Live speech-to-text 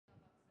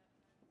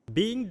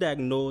Being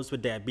diagnosed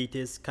with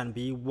diabetes can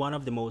be one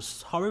of the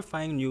most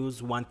horrifying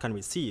news one can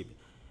receive.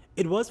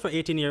 It was for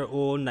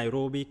 18-year-old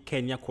Nairobi,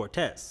 Kenya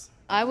Cortez.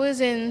 I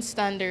was in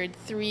standard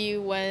 3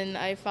 when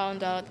I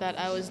found out that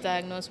I was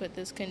diagnosed with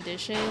this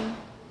condition.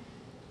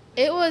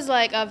 It was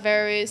like a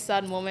very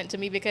sad moment to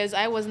me because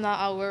I was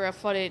not aware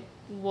of what it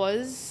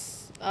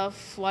was, of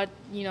what,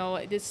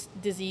 this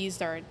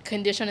disease or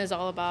condition is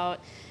all about.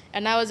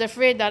 And I was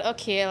afraid that,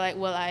 okay, like,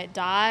 will I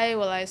die?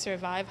 Will I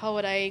survive? How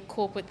would I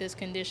cope with this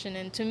condition?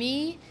 And to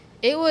me,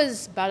 it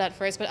was bad at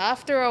first, but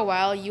after a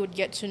while, you would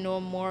get to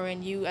know more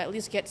and you at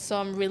least get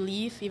some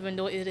relief, even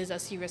though it is a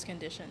serious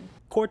condition.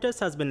 Cortez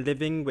has been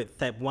living with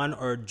type 1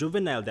 or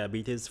juvenile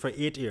diabetes for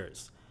 8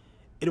 years.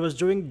 It was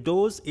during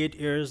those 8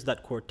 years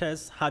that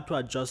Cortez had to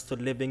adjust to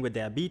living with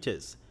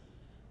diabetes.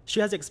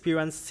 She has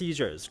experienced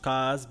seizures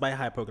caused by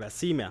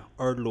hypoglycemia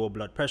or low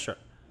blood pressure.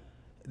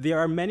 There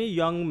are many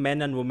young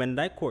men and women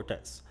like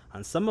Cortez,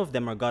 and some of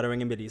them are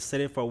gathering in Belize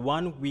City for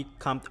 1-week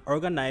camp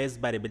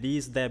organized by the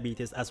Belize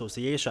Diabetes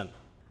Association.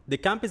 The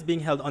camp is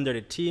being held under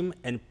the theme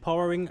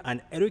Empowering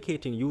and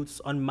Educating Youths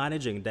on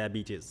Managing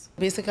Diabetes.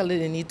 Basically,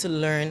 they need to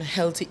learn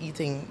healthy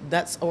eating.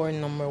 That's our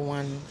number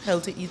one,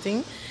 healthy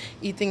eating.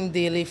 Eating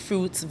daily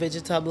fruits,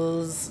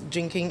 vegetables,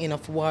 drinking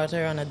enough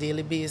water on a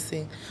daily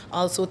basis.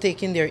 Also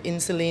taking their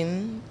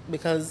insulin,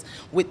 because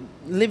with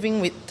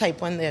living with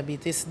type 1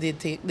 diabetes, they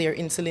take their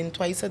insulin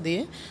twice a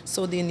day.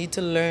 So they need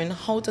to learn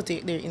how to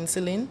take their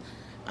insulin.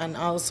 And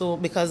also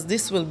because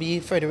this will be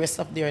for the rest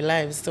of their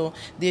lives, so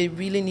they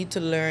really need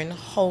to learn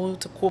how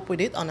to cope with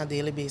it on a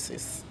daily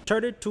basis.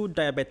 32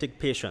 diabetic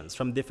patients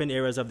from different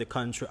areas of the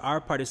country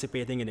are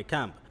participating in the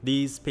camp.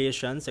 These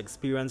patients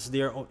experience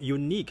their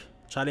unique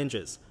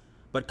challenges,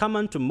 but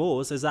common to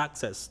most is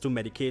access to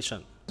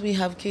medication. We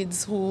have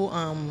kids who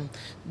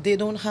they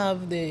don't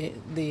have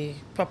the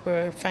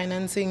proper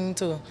financing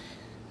to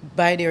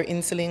buy their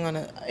insulin on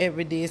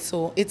every day,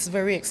 so it's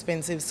very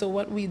expensive. So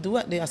what we do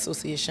at the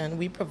association,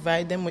 we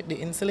provide them with the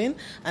insulin,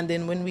 and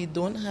then when we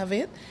don't have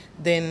it,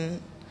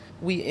 then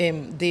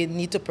they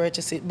need to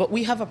purchase it. But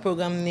we have a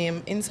program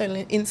named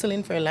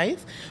Insulin for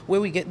Life,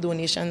 where we get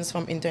donations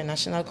from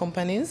international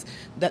companies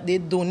that they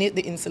donate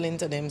the insulin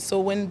to them. So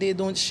when they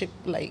don't ship,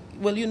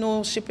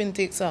 shipping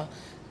takes a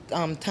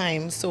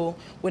time. So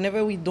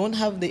whenever we don't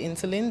have the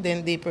insulin,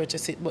 then they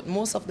purchase it. But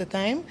most of the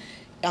time,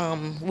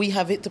 we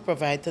have it to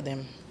provide to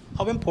them.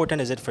 How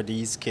important is it for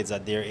these kids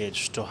at their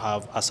age to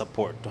have a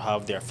support, to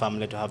have their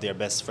family, to have their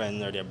best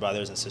friend or their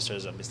brothers and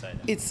sisters beside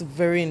them? It's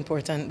very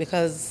important,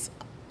 because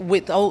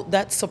without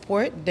that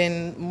support,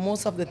 then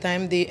most of the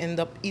time they end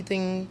up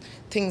eating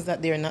things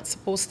that they're not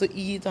supposed to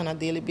eat on a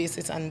daily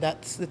basis, and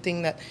that's the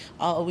thing that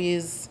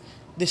always,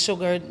 the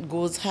sugar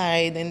goes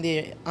high, then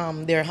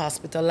they're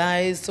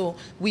hospitalized, so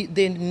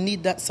they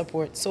need that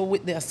support. So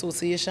with the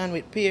association,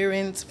 with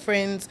parents,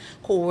 friends,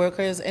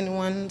 co-workers,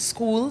 anyone,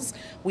 schools,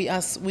 we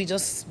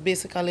just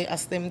basically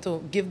ask them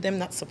to give them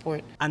that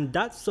support. And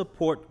that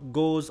support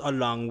goes a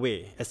long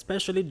way,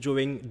 especially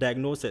during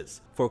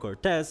diagnosis. For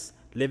Cortez,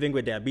 living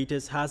with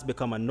diabetes has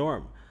become a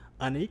norm,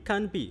 and it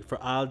can be for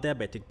all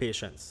diabetic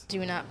patients.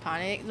 Do not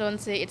panic. Don't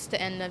say it's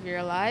the end of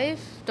your life.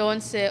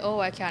 Don't say, oh,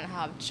 I can't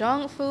have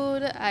junk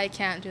food, I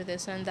can't do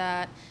this and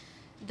that.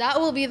 That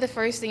will be the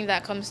first thing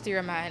that comes to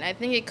your mind. I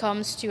think it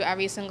comes to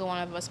every single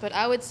one of us. But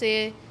I would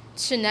say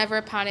to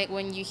never panic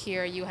when you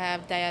hear you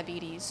have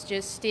diabetes.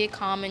 Just stay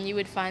calm, and you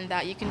would find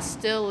that you can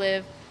still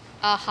live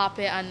a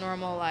happy and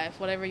normal life,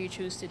 whatever you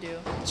choose to do.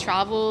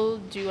 Travel,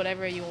 do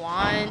whatever you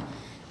want.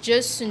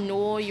 Just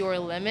know your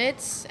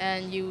limits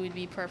and you would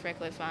be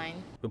perfectly fine.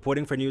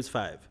 Reporting for News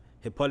 5,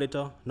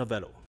 Hipolito,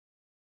 Novelo.